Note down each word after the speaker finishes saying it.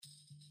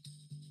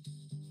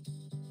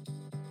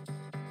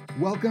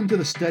Welcome to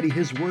the Study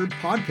His Word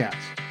podcast,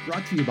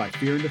 brought to you by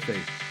Fear and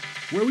Faith,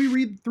 where we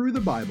read through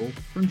the Bible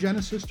from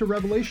Genesis to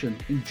Revelation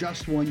in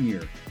just 1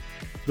 year.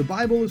 The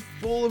Bible is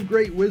full of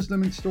great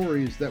wisdom and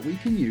stories that we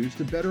can use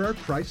to better our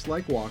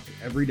Christ-like walk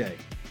every day.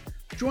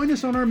 Join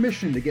us on our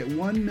mission to get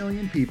 1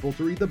 million people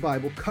to read the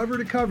Bible cover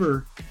to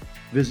cover.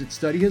 Visit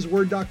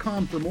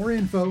studyhisword.com for more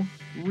info,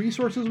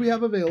 resources we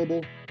have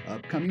available,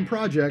 upcoming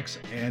projects,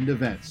 and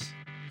events.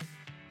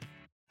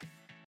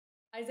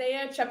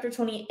 Isaiah chapter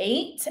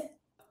 28.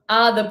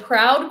 The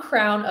proud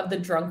crown of the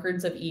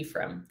drunkards of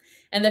Ephraim,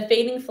 and the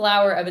fading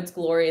flower of its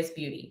glorious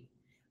beauty,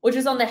 which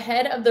is on the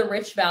head of the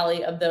rich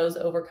valley of those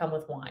overcome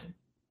with wine.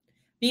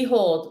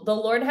 Behold, the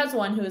Lord has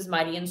one who is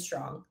mighty and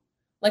strong,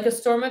 like a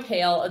storm of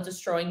hail, a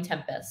destroying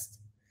tempest.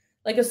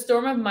 Like a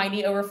storm of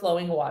mighty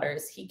overflowing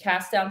waters, he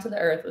cast down to the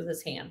earth with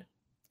his hand.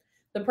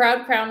 The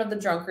proud crown of the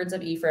drunkards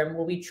of Ephraim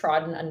will be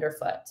trodden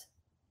underfoot,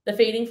 the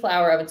fading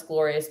flower of its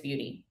glorious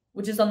beauty,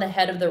 which is on the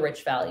head of the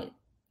rich valley,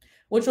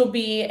 which will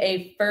be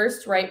a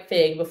first ripe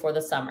fig before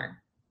the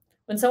summer.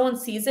 When someone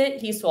sees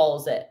it, he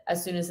swallows it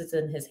as soon as it's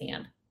in his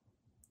hand.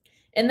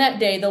 In that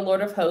day, the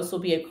Lord of hosts will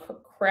be a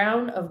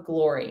crown of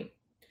glory,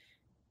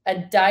 a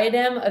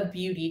diadem of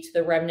beauty to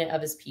the remnant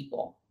of his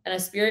people, and a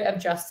spirit of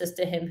justice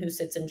to him who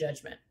sits in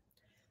judgment.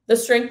 The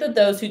strength of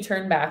those who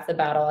turn back the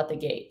battle at the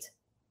gate.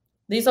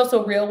 These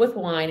also reel with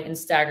wine and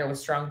stagger with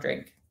strong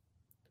drink.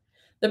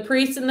 The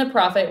priest and the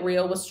prophet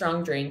reel with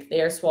strong drink. They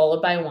are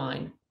swallowed by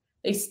wine.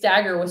 They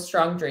stagger with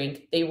strong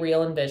drink, they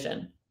reel in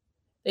vision.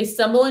 They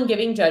stumble in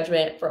giving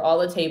judgment, for all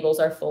the tables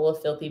are full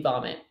of filthy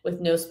vomit, with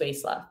no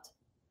space left.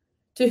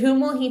 To whom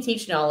will he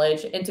teach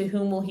knowledge, and to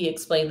whom will he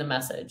explain the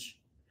message?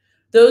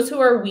 Those who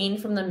are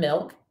weaned from the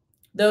milk,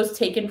 those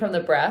taken from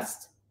the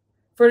breast?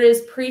 For it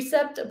is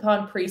precept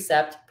upon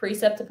precept,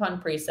 precept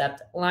upon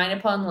precept, line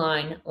upon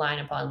line, line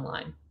upon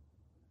line.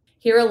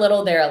 Here a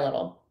little, there a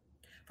little.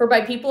 For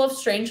by people of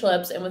strange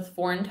lips and with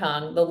foreign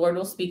tongue, the Lord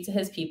will speak to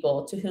his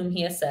people, to whom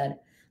he has said,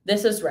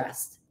 this is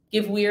rest.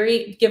 Give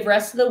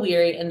rest to the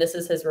weary, and this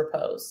is his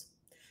repose.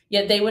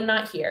 Yet they would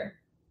not hear.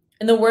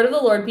 And the word of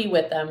the Lord be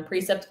with them,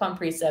 precept upon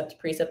precept,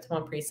 precept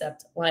upon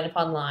precept, line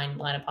upon line,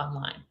 line upon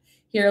line.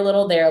 Here a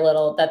little, there a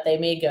little, that they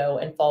may go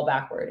and fall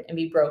backward, and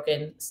be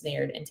broken,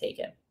 snared, and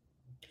taken.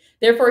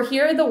 Therefore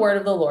hear the word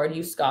of the Lord,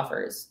 you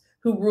scoffers,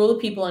 who rule the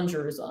people in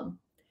Jerusalem.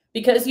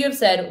 Because you have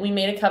said, we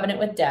made a covenant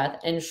with death,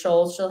 and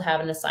Sheol shall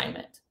have an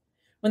assignment.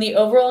 When the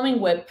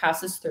overwhelming whip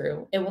passes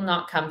through, it will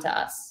not come to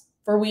us.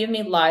 For we have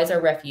made lies our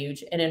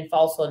refuge, and in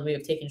falsehood we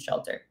have taken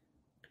shelter.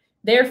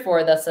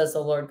 Therefore, thus says the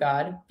Lord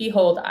God,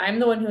 behold, I am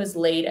the one who is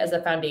laid as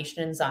a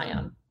foundation in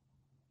Zion,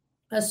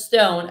 a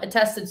stone, a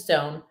tested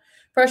stone,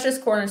 precious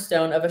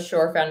cornerstone of a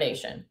sure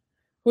foundation.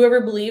 Whoever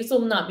believes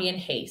will not be in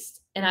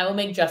haste, and I will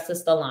make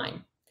justice the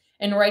line,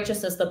 and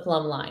righteousness the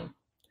plumb line.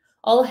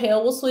 All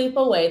hail will sweep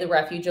away the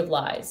refuge of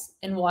lies,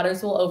 and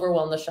waters will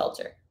overwhelm the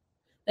shelter.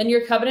 Then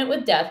your covenant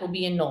with death will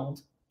be annulled,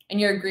 and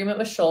your agreement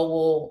with Sheol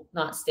will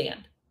not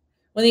stand.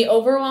 When the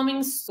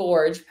overwhelming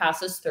scourge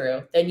passes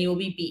through, then you will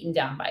be beaten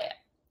down by it.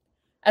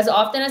 As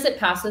often as it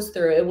passes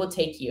through, it will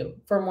take you,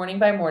 for morning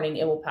by morning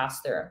it will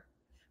pass through.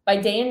 By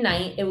day and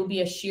night, it will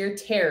be a sheer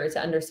terror to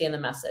understand the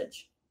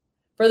message.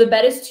 For the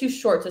bed is too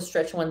short to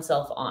stretch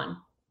oneself on,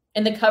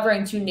 and the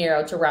covering too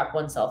narrow to wrap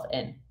oneself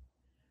in.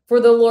 For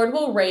the Lord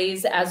will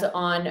raise as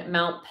on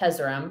Mount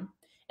Pezorim,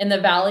 in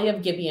the valley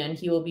of Gibeon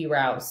he will be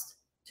roused.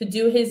 To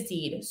do his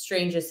deed,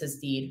 strange is his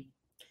deed,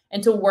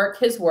 and to work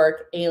his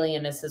work,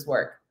 alien is his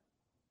work.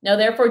 Now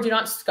therefore do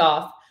not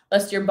scoff,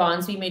 lest your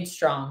bonds be made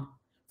strong.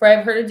 For I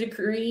have heard a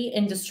decree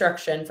in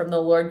destruction from the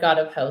Lord God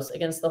of hosts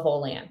against the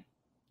whole land.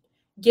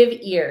 Give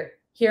ear,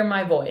 hear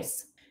my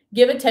voice.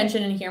 Give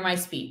attention and hear my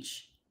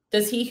speech.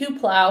 Does he who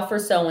plow for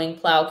sowing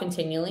plow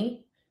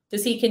continually?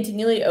 Does he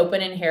continually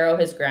open and harrow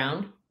his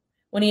ground?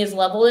 When he has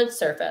leveled its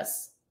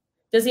surface,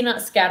 does he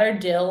not scatter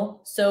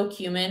dill, sow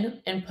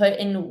cumin, and put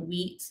in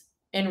wheat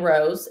in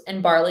rows,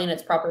 and barley in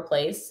its proper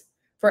place,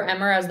 for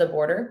emmer as the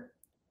border?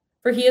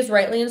 For he is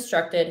rightly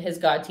instructed, his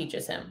God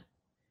teaches him.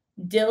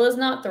 Dill is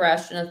not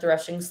threshed in a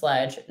threshing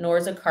sledge, nor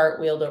is a cart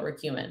wheeled over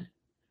cumin.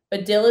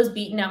 But dill is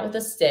beaten out with a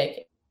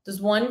stick.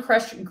 Does one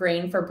crush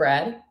grain for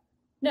bread?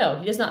 No,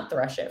 he does not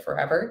thresh it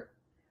forever.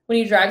 When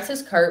he drags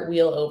his cart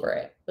wheel over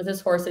it, with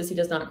his horses he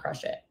does not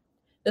crush it.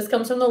 This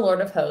comes from the Lord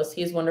of hosts.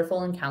 He is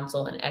wonderful in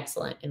counsel and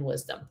excellent in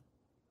wisdom.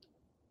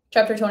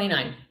 Chapter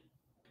 29.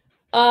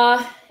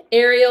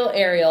 Ariel,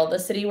 Ariel, the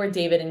city where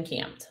David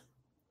encamped.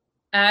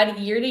 Add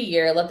year to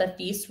year, let the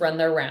feasts run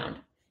their round.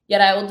 Yet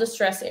I will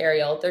distress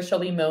Ariel, there shall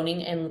be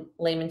moaning and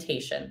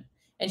lamentation,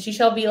 and she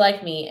shall be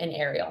like me in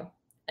Ariel.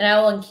 And I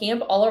will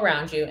encamp all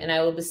around you, and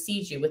I will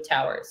besiege you with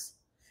towers.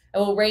 I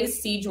will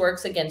raise siege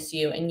works against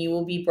you, and you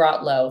will be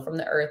brought low. From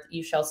the earth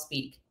you shall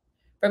speak.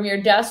 From your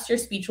dust your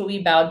speech will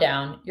be bowed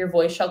down, your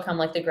voice shall come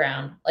like the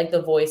ground, like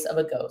the voice of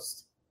a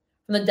ghost.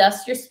 From the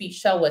dust your speech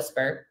shall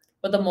whisper,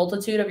 but the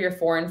multitude of your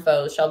foreign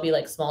foes shall be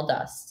like small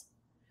dust.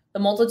 The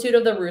multitude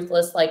of the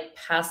ruthless like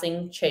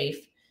passing chaff,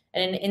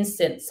 and in an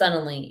instant,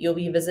 suddenly, you'll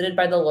be visited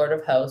by the Lord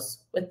of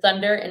hosts, with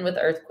thunder and with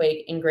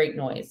earthquake and great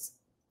noise.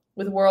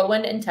 with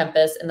whirlwind and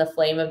tempest and the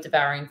flame of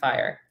devouring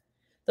fire.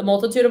 The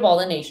multitude of all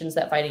the nations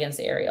that fight against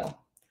Ariel.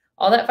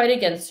 All that fight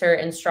against her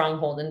in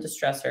stronghold and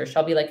distress her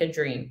shall be like a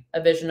dream,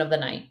 a vision of the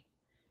night.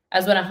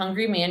 As when a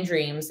hungry man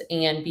dreams,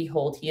 and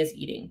behold, he is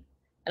eating,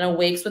 and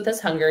awakes with his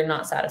hunger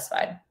not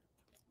satisfied.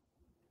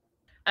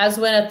 As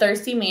when a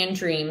thirsty man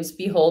dreams,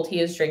 behold, he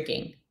is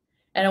drinking,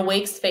 and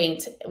awakes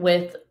faint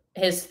with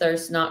his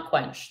thirst not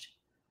quenched.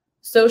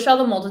 So shall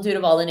the multitude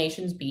of all the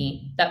nations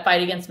be that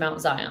fight against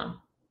Mount Zion.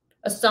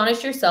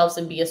 Astonish yourselves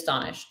and be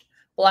astonished.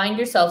 Blind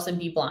yourselves and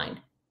be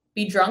blind.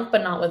 Be drunk,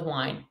 but not with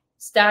wine.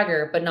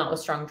 Stagger, but not with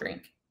strong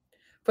drink.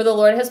 For the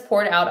Lord has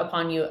poured out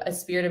upon you a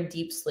spirit of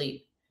deep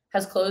sleep,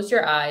 has closed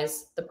your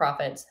eyes, the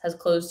prophets, has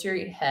closed your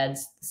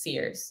heads, the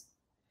seers.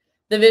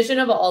 The vision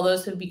of all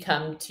those who have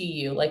become to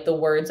you like the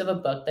words of a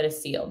book that is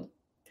sealed.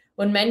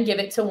 When men give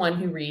it to one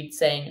who reads,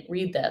 saying,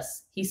 read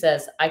this, he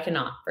says, I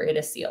cannot, for it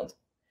is sealed.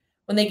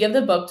 When they give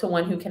the book to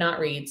one who cannot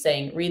read,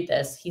 saying, read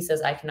this, he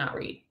says, I cannot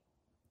read.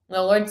 And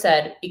the Lord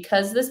said,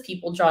 because this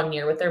people draw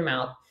near with their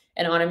mouth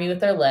and honor me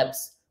with their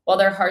lips, while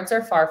their hearts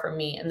are far from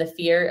me, and the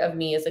fear of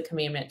me is a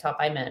commandment taught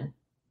by men.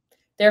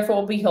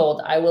 Therefore,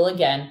 behold, I will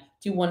again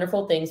do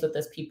wonderful things with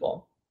this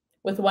people.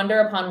 With wonder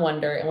upon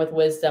wonder, and with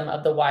wisdom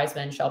of the wise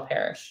men shall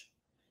perish.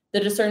 The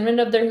discernment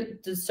of their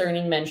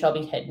discerning men shall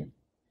be hidden.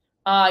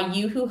 Ah,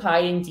 you who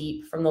hide in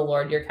deep from the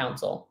Lord your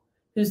counsel,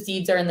 whose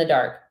deeds are in the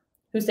dark,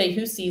 who say,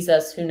 who sees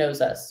us, who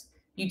knows us?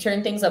 You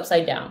turn things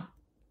upside down.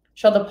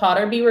 Shall the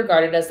potter be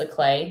regarded as the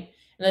clay,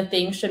 and the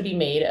thing should be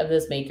made of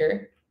his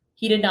maker?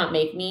 He did not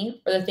make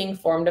me, or the thing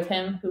formed of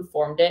him who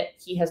formed it.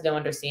 He has no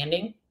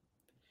understanding.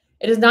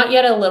 It is not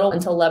yet a little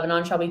until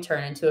Lebanon shall be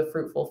turned into a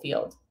fruitful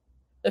field.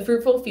 The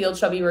fruitful field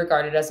shall be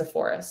regarded as a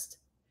forest.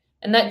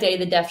 In that day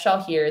the deaf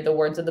shall hear the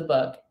words of the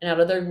book, and out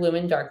of their gloom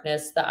and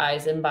darkness the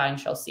eyes and blind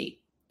shall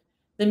see.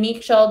 The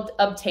meek shall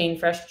obtain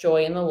fresh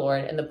joy in the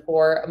Lord, and the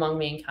poor among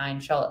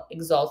mankind shall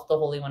exalt the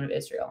Holy One of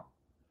Israel.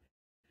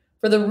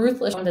 For the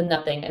ruthless come to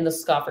nothing, and the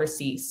scoffers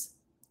cease.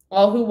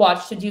 All who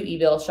watch to do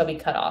evil shall be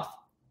cut off.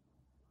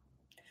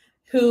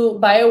 Who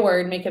by a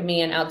word make a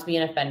man out to be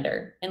an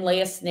offender, and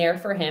lay a snare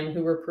for him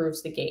who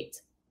reproves the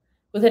gate.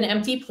 With an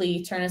empty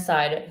plea turn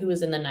aside who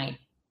is in the night.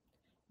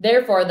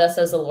 Therefore thus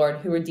says the Lord,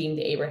 who redeemed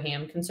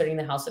Abraham concerning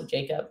the house of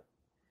Jacob.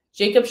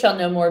 Jacob shall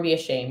no more be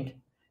ashamed.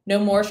 No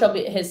more shall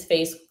his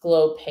face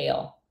glow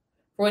pale.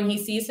 For when he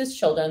sees his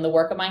children, the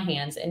work of my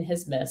hands in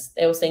his midst,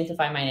 they will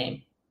sanctify my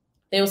name.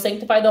 They will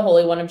sanctify the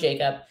Holy One of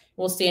Jacob, and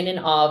will stand in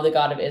awe of the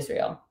God of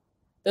Israel.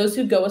 Those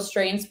who go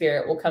astray in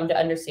spirit will come to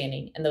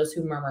understanding, and those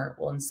who murmur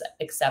will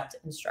accept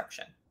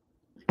instruction.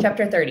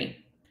 Chapter 30.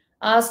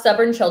 Ah,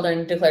 stubborn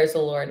children, declares the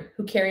Lord,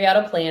 who carry out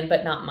a plan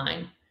but not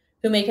mine,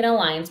 who make an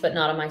alliance but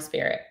not of my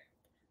spirit,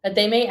 that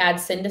they may add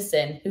sin to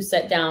sin, who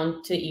set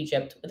down to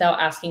Egypt without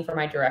asking for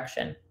my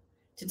direction,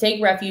 to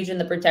take refuge in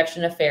the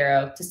protection of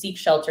Pharaoh, to seek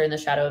shelter in the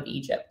shadow of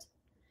Egypt.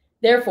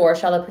 Therefore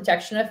shall the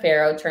protection of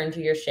Pharaoh turn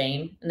to your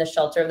shame, and the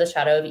shelter of the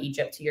shadow of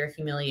Egypt to your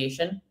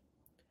humiliation.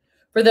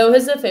 For though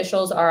his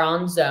officials are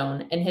on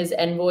zone, and his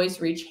envoys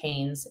reach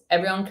Hanes,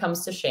 everyone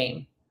comes to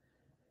shame.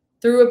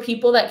 Through a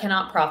people that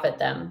cannot profit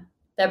them,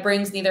 that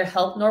brings neither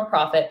help nor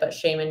profit, but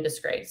shame and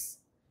disgrace.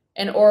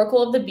 An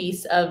oracle of the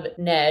beasts of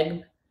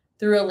Neg,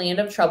 through a land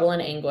of trouble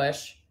and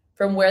anguish,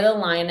 from where the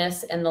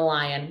lioness and the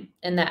lion,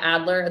 and the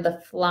adder,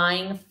 the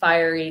flying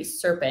fiery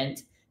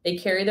serpent, they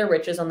carry their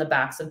riches on the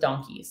backs of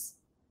donkeys,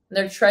 and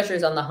their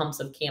treasures on the humps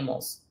of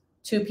camels,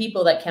 to a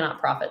people that cannot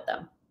profit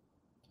them.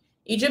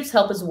 Egypt's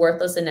help is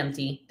worthless and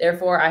empty,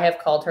 therefore I have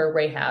called her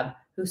Rahab,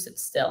 who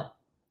sits still.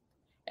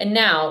 And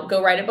now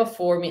go write it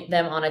before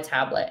them on a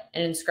tablet,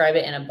 and inscribe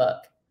it in a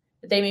book,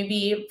 that they may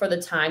be for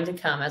the time to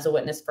come as a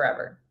witness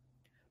forever.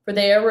 For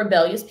they are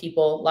rebellious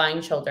people,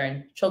 lying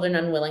children, children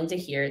unwilling to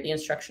hear the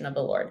instruction of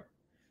the Lord,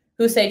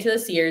 who say to the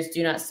seers,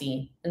 do not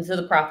see, and to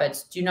the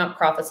prophets, do not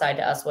prophesy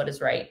to us what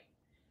is right.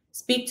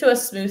 Speak to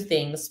us smooth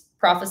things,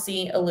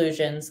 prophecy,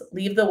 illusions,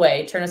 leave the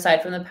way, turn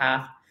aside from the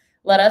path.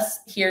 Let us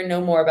hear no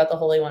more about the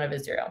Holy One of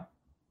Israel.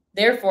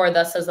 Therefore,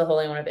 thus says the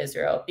Holy One of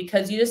Israel,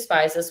 because you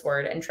despise this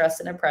word and trust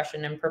in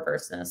oppression and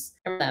perverseness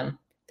from them,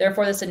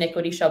 therefore this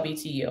iniquity shall be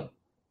to you,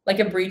 like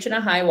a breach in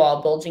a high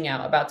wall bulging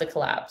out, about to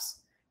collapse,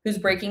 whose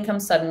breaking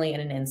comes suddenly in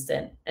an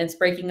instant, and its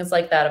breaking is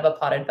like that of a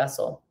potted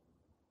vessel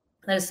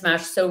that is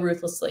smashed so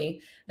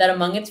ruthlessly that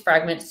among its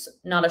fragments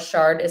not a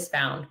shard is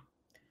found,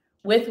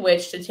 with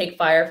which to take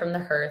fire from the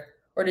hearth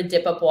or to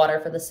dip up water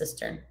for the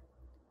cistern.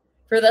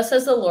 For thus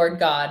says the Lord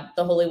God,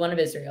 the Holy One of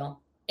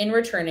Israel, in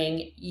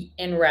returning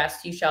in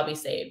rest you shall be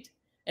saved,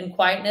 in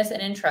quietness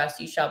and in trust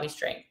you shall be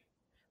strength.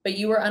 But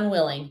you were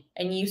unwilling,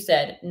 and you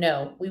said,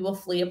 no, we will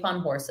flee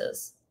upon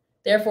horses.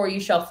 Therefore you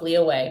shall flee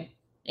away,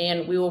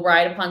 and we will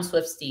ride upon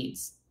swift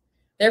steeds.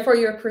 Therefore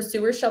your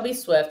pursuers shall be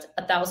swift,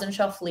 1,000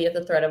 shall flee at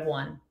the threat of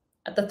one.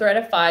 At the threat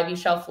of 5 you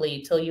shall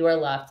flee, till you are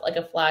left like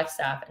a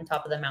flagstaff on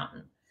top of the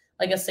mountain,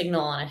 like a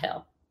signal on a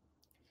hill.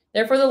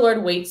 Therefore the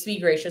Lord waits to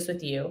be gracious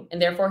with you,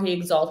 and therefore he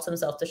exalts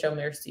himself to show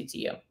mercy to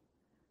you.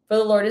 For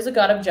the Lord is a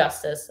God of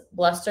justice,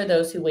 blessed are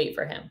those who wait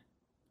for him.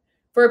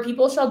 For a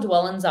people shall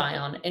dwell in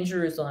Zion, in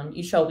Jerusalem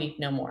you shall weep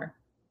no more.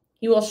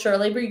 He will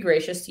surely be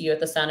gracious to you at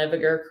the sound of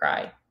your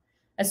cry.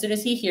 As soon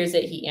as he hears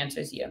it, he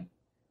answers you.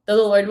 Though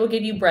the Lord will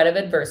give you bread of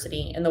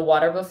adversity and the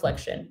water of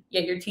affliction,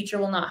 yet your teacher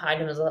will not hide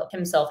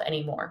himself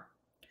anymore.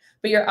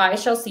 But your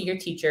eyes shall see your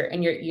teacher,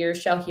 and your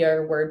ears shall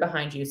hear a word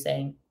behind you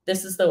saying,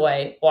 "This is the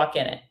way, walk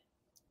in it."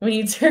 When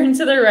you turn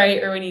to the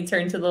right or when you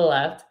turn to the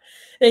left,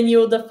 then you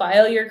will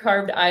defile your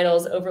carved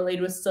idols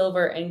overlaid with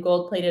silver and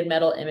gold-plated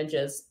metal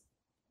images.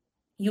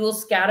 You will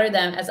scatter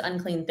them as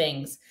unclean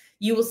things.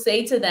 You will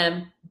say to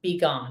them, "Be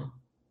gone."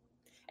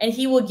 And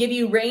he will give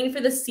you rain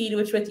for the seed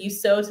which with you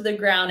sow to the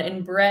ground,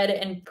 and bread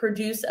and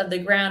produce of the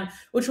ground,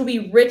 which will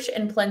be rich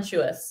and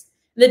plenteous.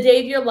 The day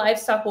of your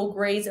livestock will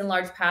graze in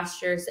large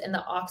pastures, and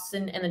the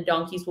oxen and the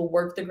donkeys will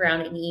work the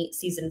ground and eat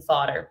seasoned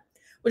fodder,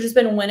 which has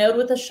been winnowed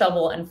with a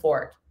shovel and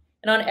fork.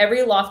 And on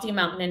every lofty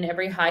mountain and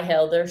every high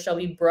hill there shall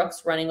be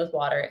brooks running with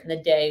water in the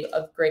day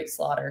of great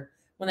slaughter,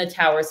 when the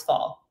towers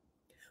fall.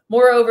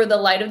 Moreover, the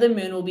light of the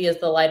moon will be as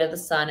the light of the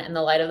sun, and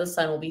the light of the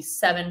sun will be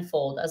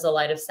sevenfold as the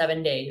light of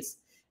 7 days,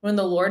 when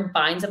the Lord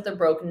binds up the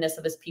brokenness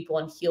of his people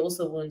and heals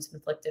the wounds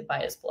inflicted by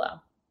his blow.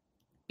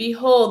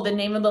 Behold, the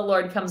name of the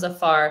Lord comes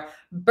afar,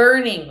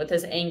 burning with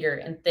his anger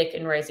and thick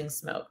and rising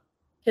smoke.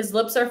 His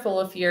lips are full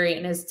of fury,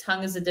 and his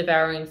tongue is a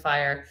devouring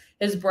fire,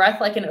 his breath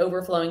like an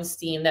overflowing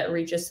steam that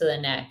reaches to the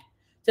neck,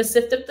 to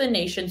sift up the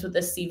nations with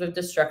a sieve of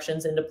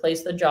destructions, and to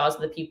place the jaws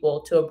of the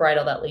people to a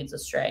bridle that leads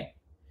astray.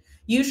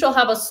 You shall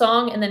have a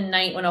song in the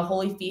night when a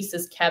holy feast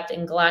is kept,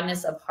 and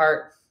gladness of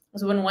heart,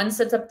 as when one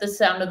sets up the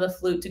sound of the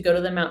flute to go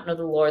to the mountain of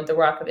the Lord, the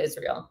rock of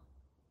Israel.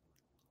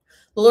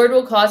 The Lord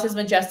will cause his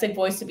majestic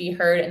voice to be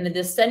heard, and the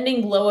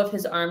descending blow of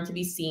his arm to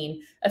be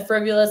seen, a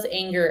frivolous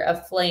anger, a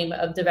flame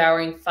of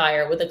devouring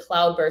fire, with a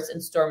cloudburst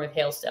and storm of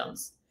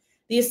hailstones.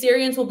 The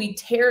Assyrians will be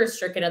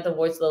terror-stricken at the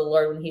voice of the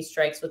Lord when he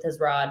strikes with his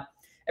rod.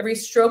 Every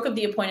stroke of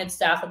the appointed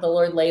staff that the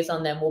Lord lays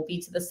on them will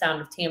be to the sound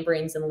of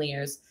tambourines and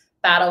lyres.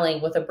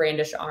 Battling with a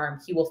brandished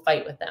arm, he will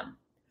fight with them.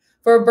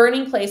 For a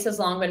burning place has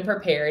long been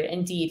prepared.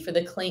 Indeed, for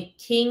the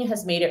king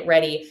has made it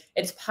ready,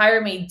 its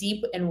pyre made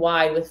deep and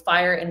wide, with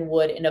fire and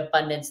wood in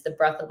abundance. The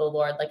breath of the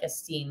Lord like a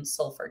steam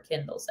sulfur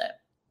kindles it.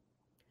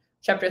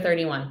 Chapter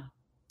 31.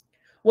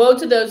 Woe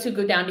to those who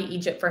go down to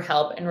Egypt for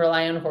help and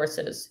rely on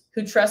horses,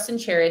 who trust in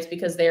chariots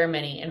because they are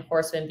many, and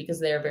horsemen because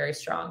they are very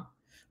strong.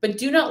 But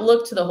do not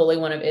look to the Holy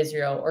One of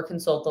Israel or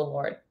consult the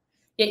Lord.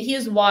 Yet he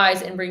is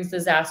wise and brings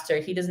disaster.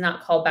 He does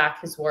not call back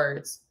his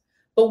words,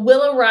 but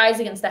will arise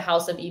against the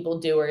house of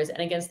evildoers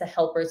and against the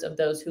helpers of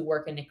those who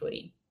work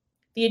iniquity.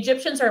 The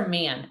Egyptians are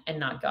man and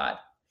not God.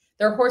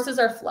 Their horses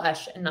are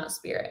flesh and not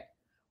spirit.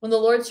 When the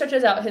Lord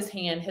stretches out his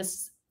hand,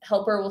 his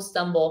helper will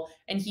stumble,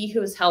 and he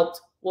who is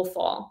helped will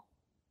fall.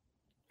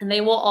 And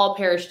they will all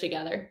perish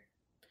together.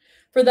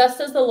 For thus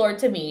says the Lord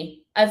to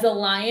me, as a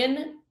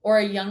lion or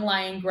a young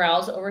lion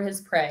growls over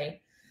his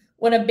prey,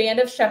 when a band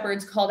of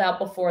shepherds called out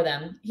before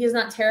them, he is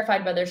not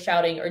terrified by their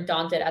shouting or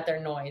daunted at their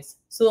noise.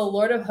 So the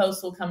Lord of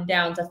hosts will come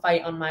down to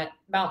fight on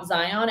Mount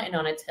Zion and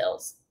on its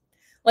hills.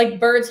 Like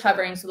birds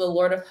hovering, so the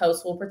Lord of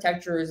hosts will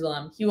protect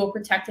Jerusalem. He will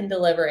protect and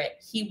deliver it.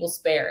 He will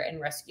spare and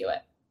rescue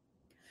it.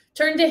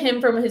 Turn to him,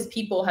 from his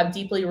people have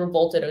deeply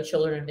revolted, O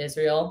children of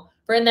Israel.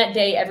 For in that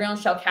day everyone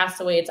shall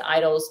cast away its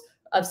idols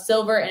of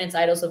silver and its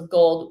idols of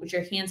gold, which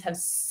your hands have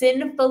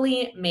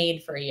sinfully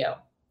made for you.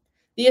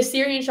 The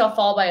Assyrian shall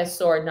fall by a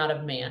sword, not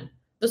of man.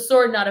 The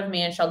sword, not of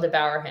man, shall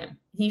devour him.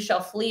 He shall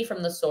flee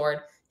from the sword.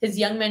 His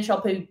young men shall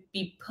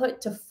be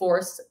put to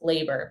forced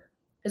labor.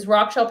 His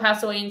rock shall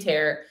pass away in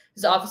terror.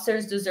 His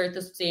officers desert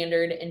the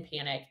standard in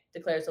panic,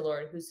 declares the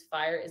Lord, whose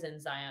fire is in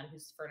Zion,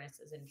 whose furnace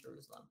is in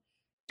Jerusalem.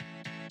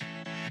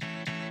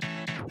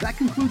 That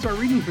concludes our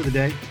reading for the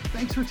day.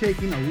 Thanks for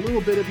taking a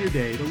little bit of your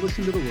day to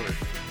listen to the Word.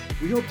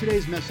 We hope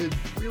today's message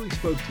really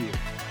spoke to you.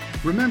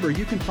 Remember,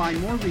 you can find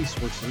more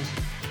resources,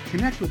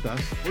 connect with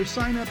us, or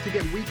sign up to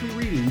get weekly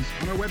readings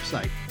on our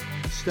website,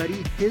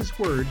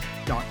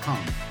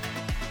 studyhisword.com.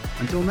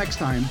 Until next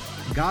time,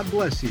 God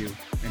bless you,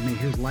 and may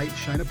his light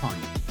shine upon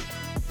you.